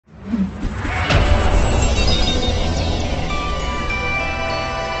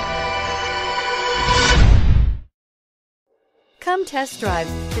Come test drive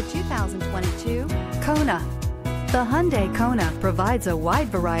the 2022 Kona. The Hyundai Kona provides a wide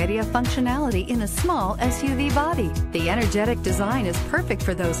variety of functionality in a small SUV body. The energetic design is perfect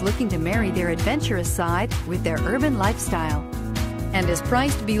for those looking to marry their adventurous side with their urban lifestyle and is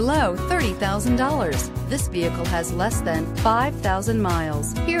priced below $30,000. This vehicle has less than 5,000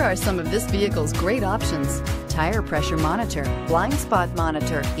 miles. Here are some of this vehicle's great options: tire pressure monitor, blind spot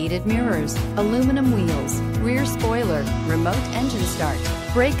monitor, heated mirrors, aluminum wheels, rear spoiler, remote engine start,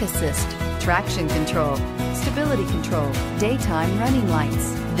 brake assist, traction control, stability control, daytime running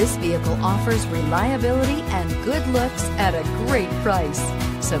lights. This vehicle offers reliability and good looks at a great price.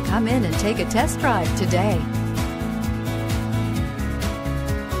 So come in and take a test drive today.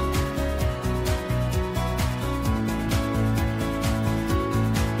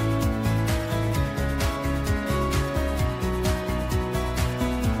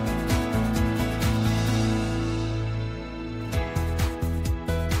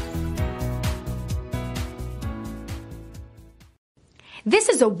 This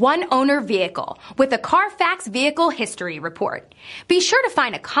is a one-owner vehicle with a Carfax Vehicle History Report. Be sure to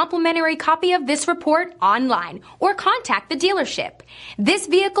find a complimentary copy of this report online or contact the dealership. This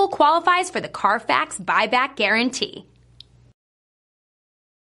vehicle qualifies for the Carfax Buyback Guarantee.